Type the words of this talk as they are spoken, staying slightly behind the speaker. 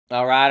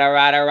All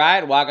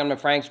right. Welcome to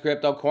Frank's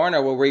Crypto Corner,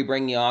 where we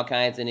bring you all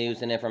kinds of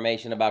news and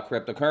information about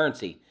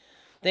cryptocurrency.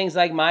 Things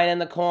like mining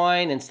the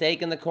coin and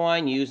staking the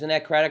coin, using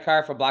that credit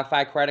card for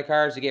BlockFi credit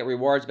cards to get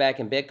rewards back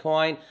in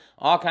Bitcoin,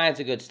 all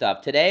kinds of good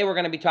stuff. Today, we're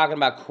going to be talking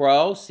about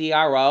CRO,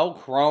 C-R-O,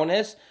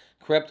 Cronus,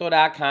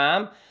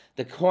 crypto.com.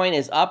 The coin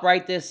is up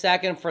right this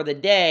second for the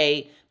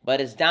day,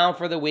 but it's down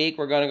for the week.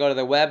 We're going to go to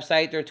their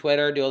website, their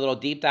Twitter, do a little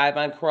deep dive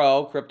on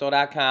CRO,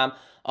 crypto.com.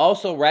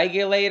 Also,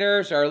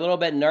 regulators are a little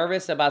bit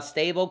nervous about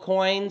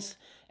stablecoins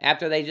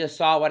after they just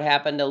saw what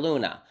happened to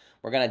Luna.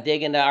 We're going to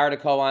dig into the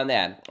article on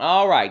that.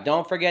 All right,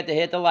 don't forget to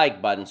hit the like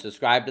button,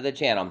 subscribe to the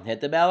channel, hit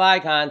the bell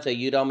icon so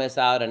you don't miss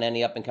out on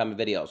any up-and-coming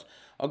videos.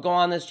 I'll go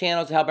on this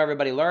channel to help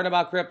everybody learn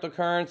about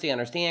cryptocurrency,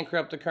 understand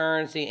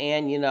cryptocurrency,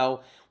 and, you know,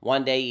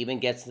 one day even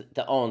gets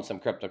to own some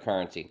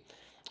cryptocurrency.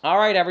 All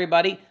right,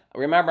 everybody.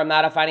 Remember, I'm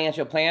not a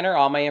financial planner.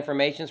 All my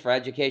information is for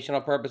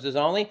educational purposes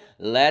only.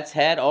 Let's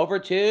head over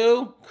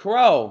to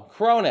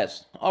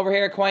Cronus. Over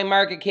here at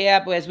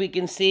CoinMarketCap, as we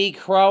can see,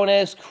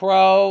 Cronus,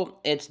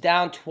 it's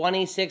down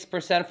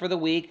 26% for the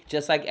week,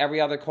 just like every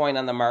other coin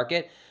on the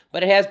market.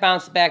 But it has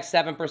bounced back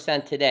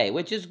 7% today,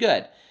 which is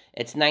good.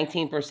 It's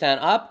 19%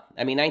 up.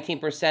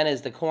 19%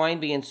 is the coin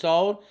being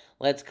sold.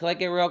 Let's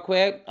click it real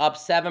quick. Up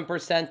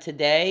 7%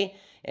 today.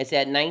 It's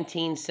at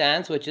 19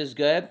 cents, which is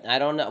good. I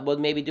don't know. We'll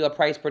maybe do a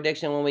price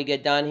prediction when we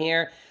get done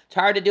here. It's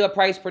hard to do a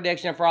price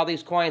prediction for all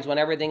these coins when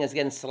everything is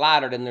getting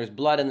slaughtered and there's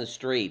blood in the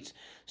streets.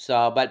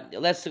 So, but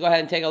let's go ahead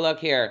and take a look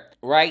here.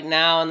 Right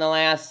now in the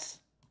last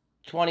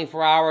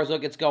 24 hours,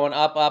 look, it's going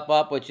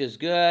up, which is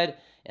good.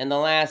 In the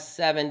last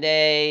 7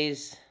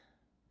 days,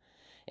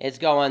 it's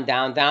going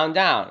down.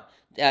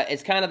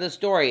 It's kind of the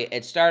story.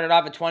 It started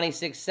off at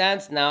 26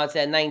 cents. Now it's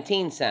at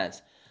 19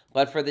 cents.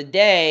 But for the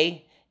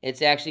day,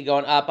 it's actually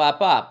going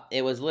up.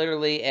 It was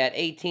literally at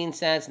 18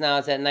 cents. Now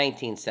it's at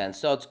 19 cents.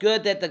 So it's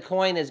good that the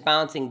coin is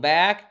bouncing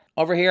back.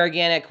 Over here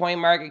again at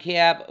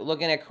CoinMarketCap,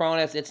 looking at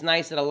Cronus, it's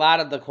nice that a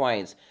lot of the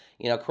coins,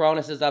 you know,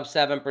 Cronus is up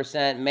 7%.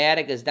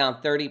 Matic is down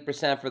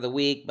 30% for the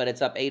week, but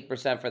it's up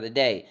 8% for the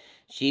day.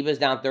 Shiba's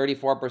down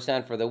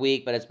 34% for the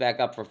week, but it's back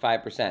up for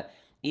 5%.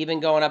 Even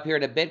going up here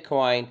to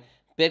Bitcoin,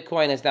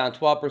 Bitcoin is down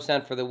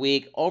 12% for the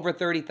week. Over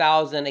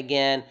 30,000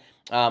 again.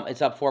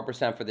 It's up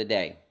 4% for the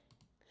day.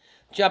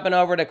 Jumping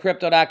over to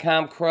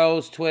crypto.com,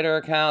 CRO's Twitter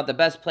account. The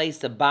best place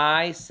to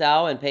buy,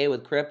 sell, and pay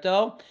with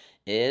crypto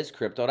is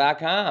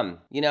crypto.com.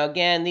 You know,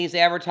 again, these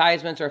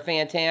advertisements are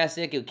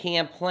fantastic. You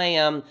can't play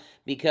them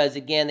because,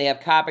 again, they have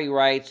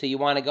copyright, so you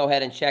want to go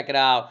ahead and check it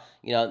out.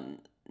 You know,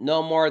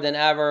 no more than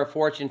ever,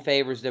 fortune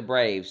favors the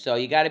brave. So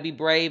you got to be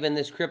brave in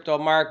this crypto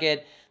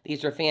market.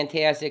 These are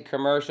fantastic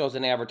commercials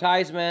and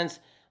advertisements,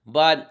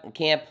 but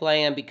can't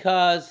play them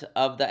because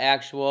of the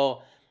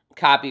actual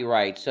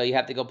copyright, so you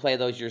have to go play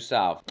those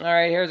yourself. All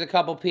right, here's a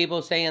couple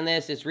people saying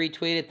this. It's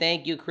retweeted.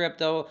 Thank you,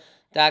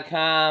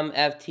 crypto.com,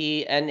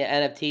 FT, and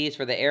NFTs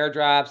for the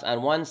airdrops.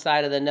 On one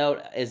side of the note,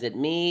 is it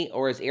me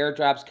or is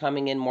airdrops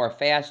coming in more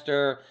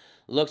faster?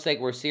 Looks like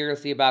we're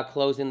seriously about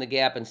closing the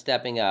gap and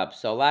stepping up.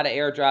 So a lot of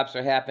airdrops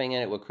are happening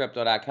in it with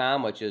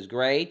crypto.com, which is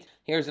great.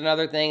 Here's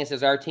another thing. It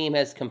says our team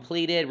has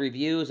completed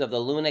reviews of the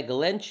Luna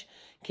glitch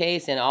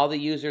case and all the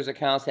users'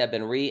 accounts have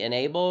been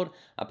re-enabled.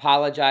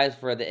 Apologize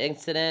for the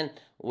incident.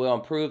 We'll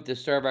improve to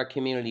serve our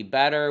community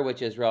better,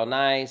 which is real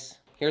nice.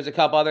 Here's a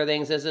couple other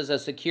things. This is a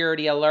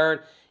security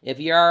alert. If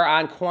you're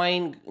on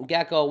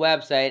CoinGecko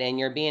website and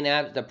you're being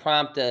asked to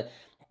prompt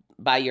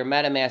by your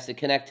MetaMask to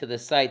connect to the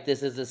site,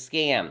 this is a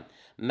scam.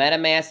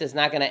 MetaMask is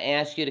not going to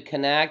ask you to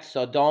connect,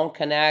 so don't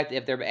connect.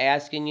 If they're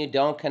asking you,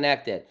 don't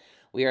connect it.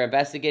 We are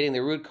investigating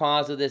the root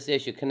cause of this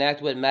issue. Connect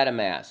with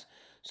MetaMask.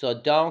 So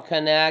don't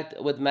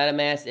connect with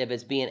MetaMask if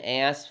it's being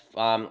asked,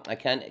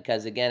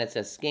 because again, it's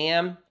a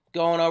scam.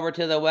 Going over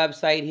to the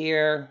website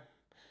here,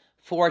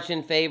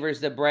 fortune favors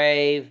the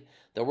brave.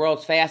 The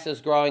world's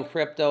fastest growing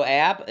crypto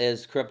app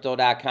is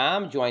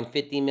crypto.com. Join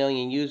 50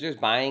 million users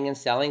buying and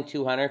selling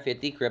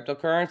 250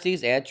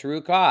 cryptocurrencies at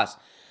true cost.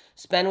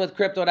 Spend with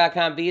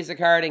crypto.com Visa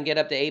card and get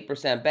up to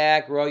 8%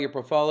 back. Grow your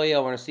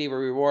portfolio and receive a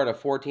reward of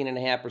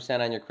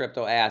 14.5% on your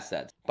crypto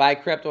assets. Buy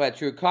crypto at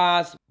true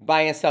cost.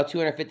 Buy and sell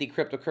 250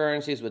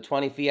 cryptocurrencies with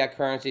 20 fiat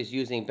currencies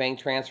using bank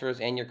transfers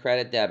and your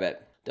credit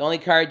debit. The only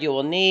card you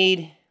will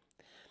need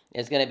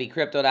is going to be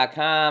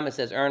crypto.com. It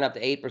says earn up to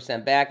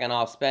 8% back on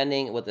all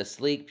spending with a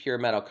sleek pure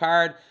metal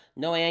card.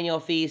 No annual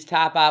fees.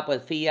 Top up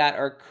with fiat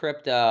or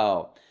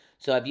crypto.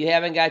 So if you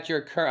haven't got your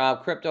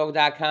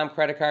crypto.com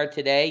credit card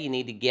today, you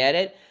need to get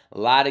it. A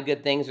lot of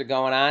good things are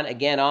going on.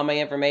 Again, all my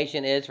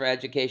information is for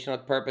educational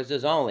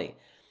purposes only.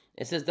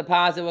 It says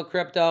deposit with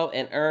crypto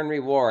and earn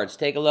rewards.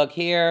 Take a look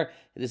here.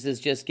 This is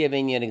just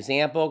giving you an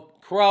example.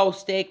 CRO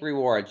stake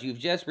rewards. You've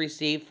just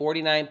received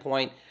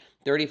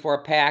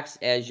 49.34 packs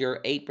as your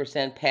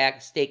 8%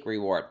 pack stake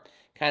reward.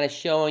 Kind of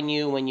showing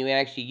you when you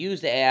actually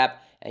use the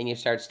app and you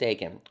start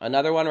staking.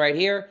 Another one right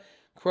here.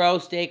 CRO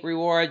stake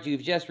rewards.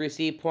 You've just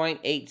received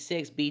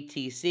 0.86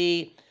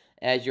 BTC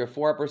as your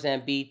 4%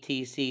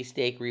 BTC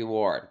stake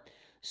reward.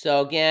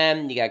 So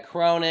again, you got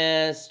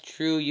Cronus,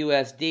 True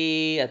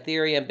USD,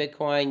 Ethereum,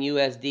 Bitcoin,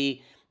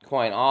 USD,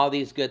 Coin. All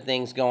these good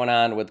things going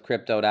on with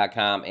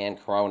crypto.com and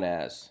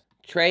Kronos.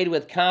 Trade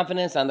with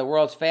confidence on the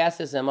world's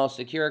fastest and most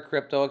secure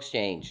crypto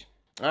exchange.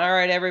 All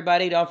right,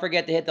 everybody, don't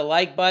forget to hit the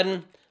like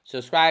button,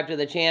 subscribe to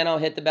the channel,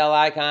 hit the bell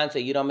icon so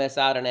you don't miss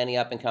out on any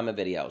up-and-coming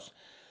videos.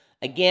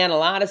 Again, a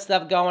lot of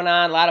stuff going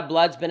on. A lot of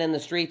blood's been in the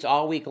streets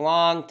all week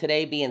long.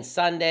 Today being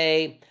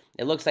Sunday,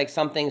 it looks like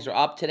some things are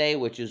up today,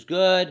 which is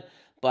good.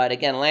 But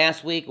again,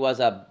 last week was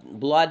a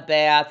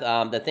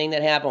bloodbath. The thing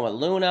that happened with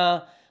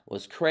Luna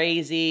was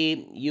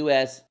crazy.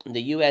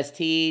 The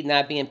UST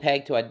not being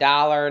pegged to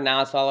 $1.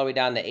 Now it's all the way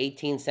down to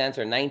 18 cents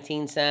or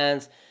 19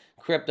 cents.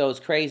 Crypto's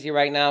crazy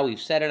right now. We've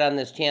said it on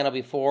this channel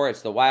before.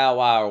 It's the wild,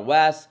 wild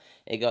west.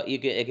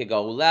 It could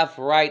go left,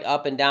 right,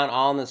 up, and down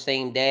all in the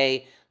same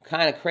day.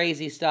 Kind of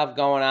crazy stuff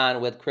going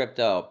on with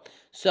crypto.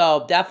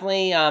 So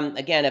definitely,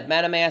 again, if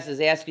MetaMask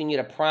is asking you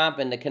to prompt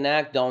and to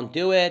connect, don't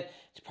do it.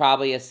 It's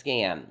probably a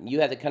scam.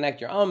 You have to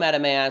connect your own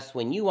MetaMask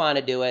when you want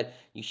to do it.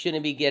 You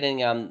shouldn't be getting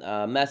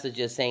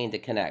messages saying to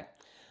connect.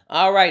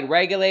 All right,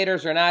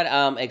 regulators are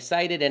not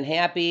excited and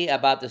happy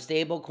about the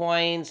stable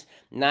coins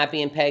not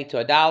being pegged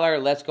to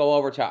 $1. Let's go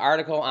over to an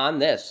article on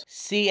this.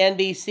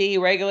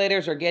 CNBC,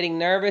 regulators are getting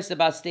nervous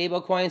about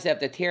stable coins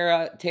after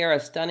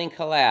Terra's stunning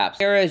collapse.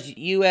 Terra's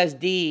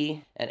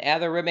USD, an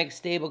algorithmic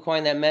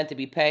stablecoin that meant to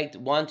be pegged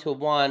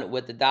 1-to-1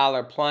 with the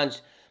dollar,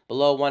 plunged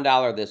below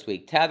 $1 this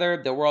week.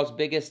 Tether, the world's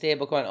biggest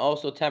stablecoin,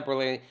 also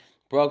temporarily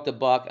broke the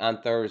buck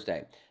on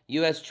Thursday.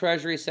 U.S.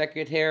 Treasury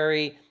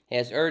Secretary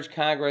has urged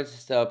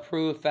Congress to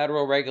approve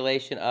federal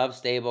regulation of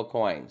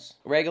stablecoins.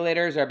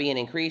 Regulators are being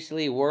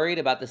increasingly worried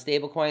about the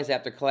stablecoins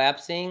after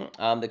collapsing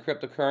the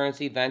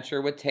cryptocurrency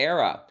venture with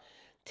Terra.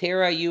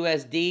 Terra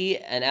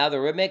USD, an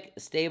algorithmic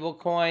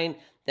stablecoin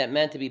that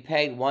meant to be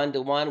pegged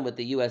 1-to-1 with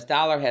the U.S.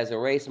 dollar, has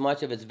erased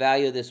much of its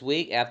value this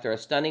week after a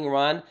stunning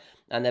run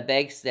on the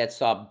banks that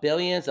saw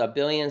billions of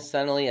billions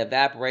suddenly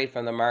evaporate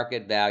from the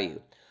market value.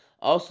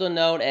 Also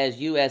known as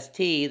UST,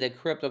 the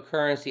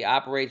cryptocurrency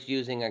operates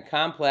using a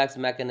complex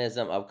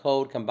mechanism of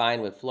code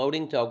combined with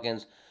floating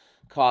tokens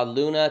called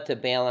Luna to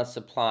balance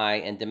supply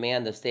and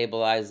demand the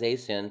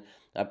stabilization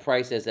of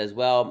prices as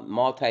well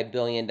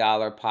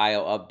multi-billion-dollar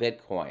pile of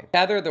Bitcoin.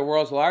 Tether, the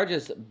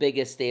world's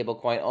biggest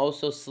stablecoin,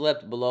 also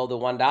slipped below the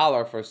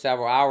 $1 for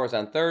several hours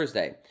on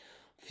Thursday,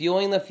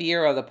 fueling the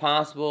fear of the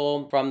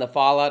possible from the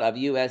fallout of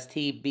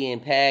UST being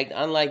pegged.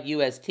 Unlike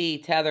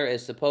UST, Tether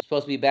is supposed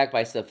to be backed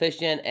by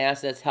sufficient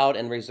assets held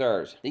in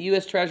reserves. The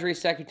U.S. Treasury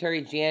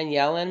Secretary Janet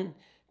Yellen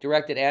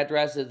directed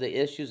addresses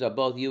the issues of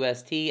both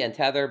UST and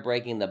Tether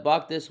breaking the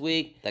buck this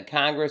week. The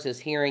Congress is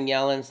hearing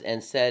Yellen's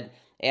and said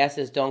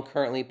assets don't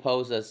currently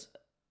pose a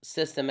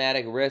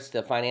systematic risk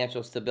to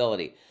financial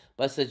stability,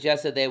 but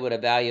suggested they would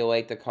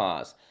evaluate the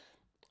cause.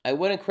 I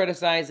wouldn't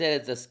criticize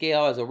it as a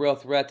scale as a real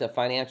threat to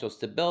financial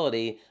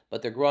stability,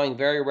 but they're growing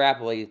very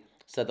rapidly,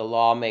 said the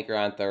lawmaker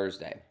on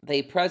Thursday.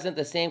 They present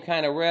the same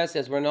kind of risk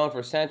as we're known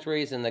for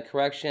centuries in the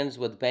corrections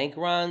with bank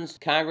runs.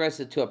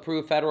 Congress to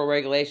approve federal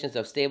regulations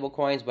of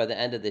stablecoins by the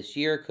end of this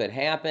year could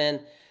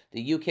happen.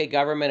 The UK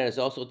government has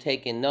also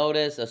taken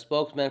notice. A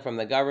spokesman from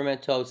the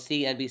government told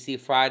CNBC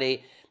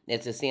Friday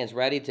it stands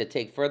ready to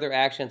take further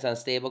actions on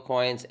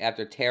stablecoins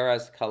after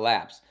Terra's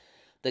collapse.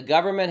 The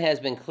government has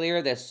been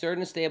clear that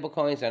certain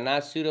stablecoins are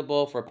not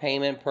suitable for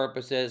payment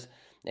purposes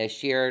as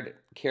shared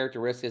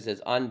characteristics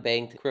as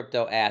unbanked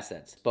crypto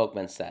assets,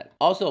 spokesman said.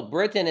 Also,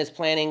 Britain is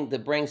planning to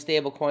bring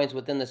stablecoins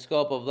within the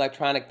scope of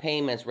electronic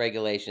payments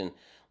regulation,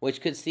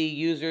 which could see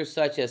users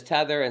such as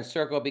Tether and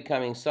Circle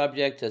becoming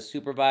subject to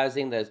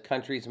supervising the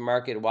country's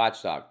market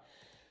watchdog.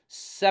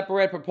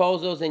 Separate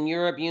proposals in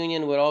Europe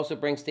Union would also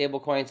bring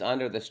stablecoins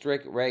under the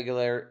strict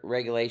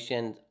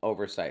regulation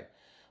oversight.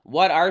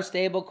 What are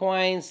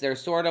stablecoins? They're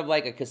sort of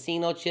like a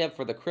casino chip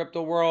for the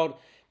crypto world.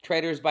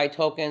 Traders buy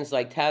tokens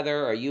like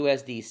Tether or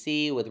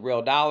USDC with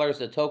real dollars.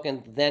 The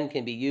token then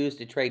can be used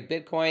to trade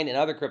Bitcoin and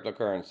other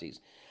cryptocurrencies.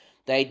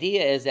 The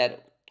idea is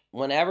that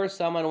whenever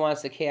someone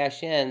wants to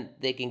cash in,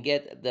 they can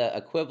get the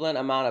equivalent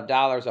amount of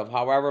dollars of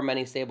however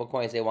many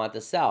stablecoins they want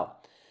to sell.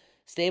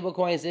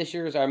 Stablecoins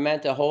issuers are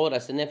meant to hold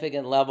a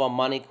significant level of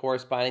money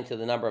corresponding to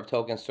the number of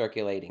tokens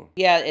circulating.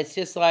 Yeah, it's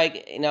just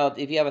like,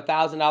 if you have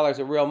 $1,000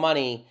 of real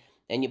money,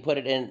 and you put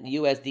it in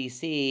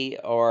USDC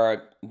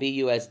or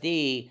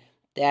BUSD,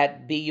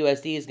 that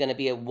BUSD is going to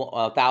be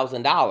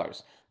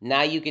 $1,000.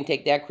 Now you can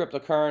take that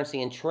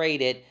cryptocurrency and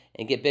trade it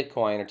and get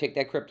Bitcoin, or take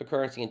that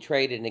cryptocurrency and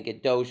trade it and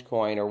get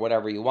Dogecoin or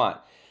whatever you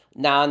want.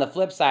 Now on the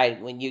flip side,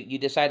 when you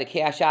decide to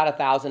cash out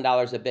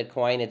 $1,000 of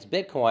Bitcoin, it's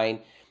Bitcoin.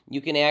 You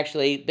can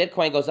actually,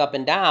 Bitcoin goes up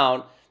and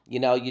down.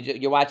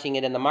 You're watching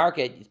it in the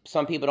market.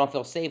 Some people don't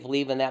feel safe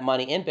leaving that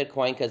money in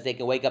Bitcoin because they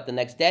can wake up the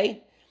next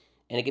day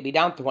and it could be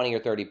down 20 or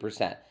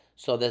 30%.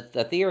 So the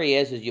theory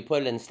is you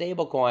put it in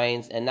stable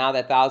coins, and now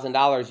that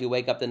 $1,000, you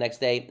wake up the next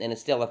day, and it's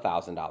still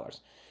 $1,000.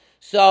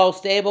 So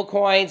stable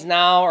coins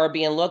now are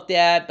being looked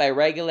at by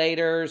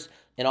regulators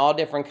in all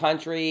different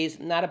countries.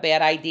 Not a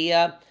bad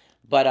idea,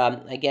 but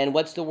again,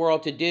 what's the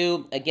world to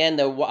do? Again,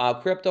 the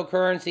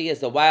cryptocurrency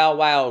is the wild,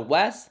 wild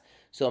west,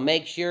 so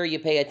make sure you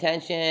pay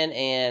attention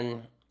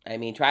and,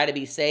 try to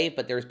be safe,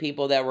 but there's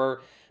people that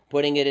were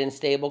putting it in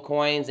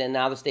Stablecoins, and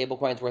now the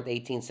Stablecoin's worth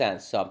 18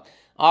 cents. So,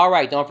 all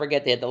right, don't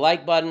forget to hit the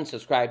like button,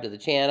 subscribe to the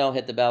channel,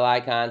 hit the bell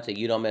icon so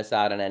you don't miss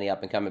out on any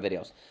up-and-coming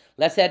videos.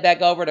 Let's head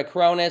back over to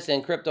Cronus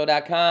and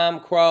crypto.com.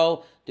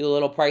 CRO, do a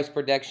little price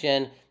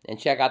prediction, and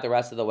check out the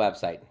rest of the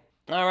website.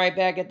 All right,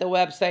 back at the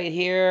website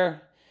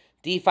here.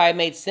 DeFi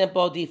made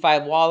simple. DeFi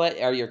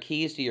wallet are your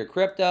keys to your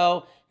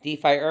crypto.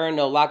 DeFi earn,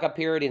 no lockup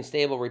period and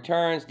stable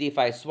returns.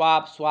 DeFi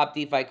swap, swap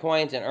DeFi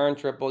coins and earn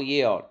triple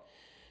yield.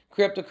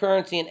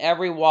 Cryptocurrency in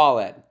every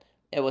wallet.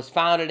 It was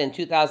founded in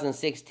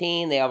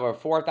 2016. They have over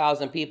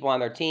 4,000 people on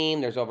their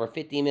team. There's over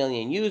 50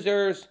 million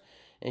users.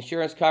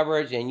 Insurance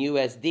coverage in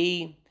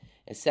USD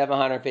is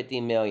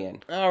 750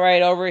 million. All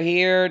right, over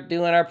here,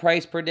 doing our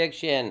price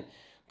prediction.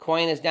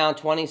 Coin is down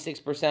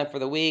 26% for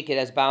the week. It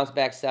has bounced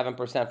back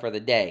 7% for the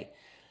day.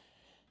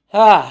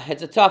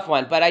 It's a tough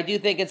one, but I do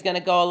think it's going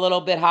to go a little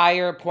bit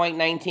higher.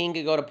 0.19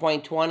 could go to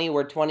 0.20.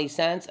 We're 20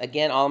 cents.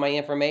 Again, all my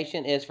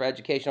information is for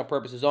educational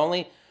purposes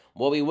only.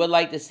 What we would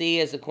like to see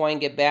is the coin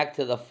get back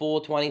to the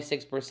full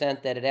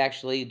 26% that it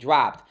actually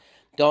dropped.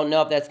 Don't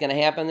know if that's going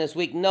to happen this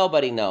week.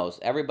 Nobody knows.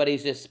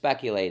 Everybody's just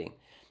speculating.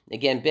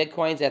 Again,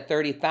 Bitcoin's at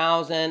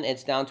 30,000.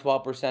 It's down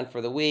 12%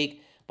 for the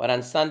week. But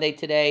on Sunday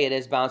today, it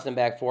is bouncing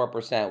back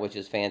 4%, which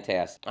is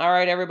fantastic. All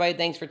right, everybody,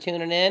 thanks for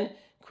tuning in.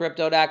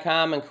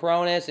 Crypto.com and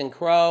Cronus and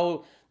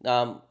CRO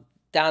down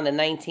to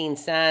 19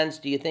 cents.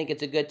 Do you think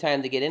it's a good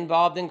time to get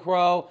involved in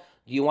CRO?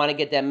 Do you want to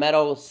get that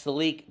Metal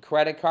Sleek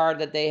credit card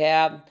that they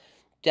have?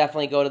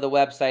 Definitely go to the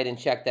website and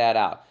check that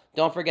out.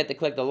 Don't forget to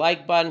click the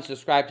like button,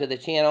 subscribe to the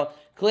channel.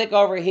 Click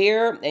over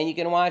here and you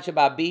can watch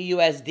about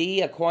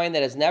BUSD, a coin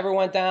that has never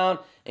went down.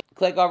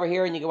 Click over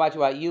here and you can watch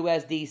about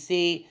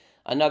USDC,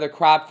 another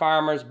crop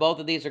farmers. Both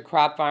of these are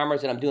crop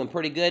farmers that I'm doing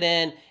pretty good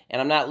in,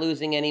 and I'm not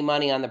losing any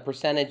money on the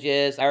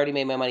percentages. I already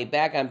made my money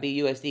back on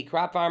BUSD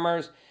crop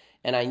farmers,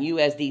 and on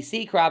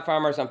USDC crop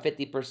farmers, I'm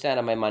 50%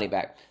 of my money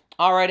back.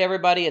 All right,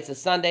 everybody, it's a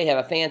Sunday.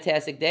 Have a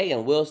fantastic day,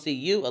 and we'll see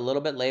you a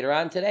little bit later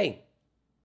on today.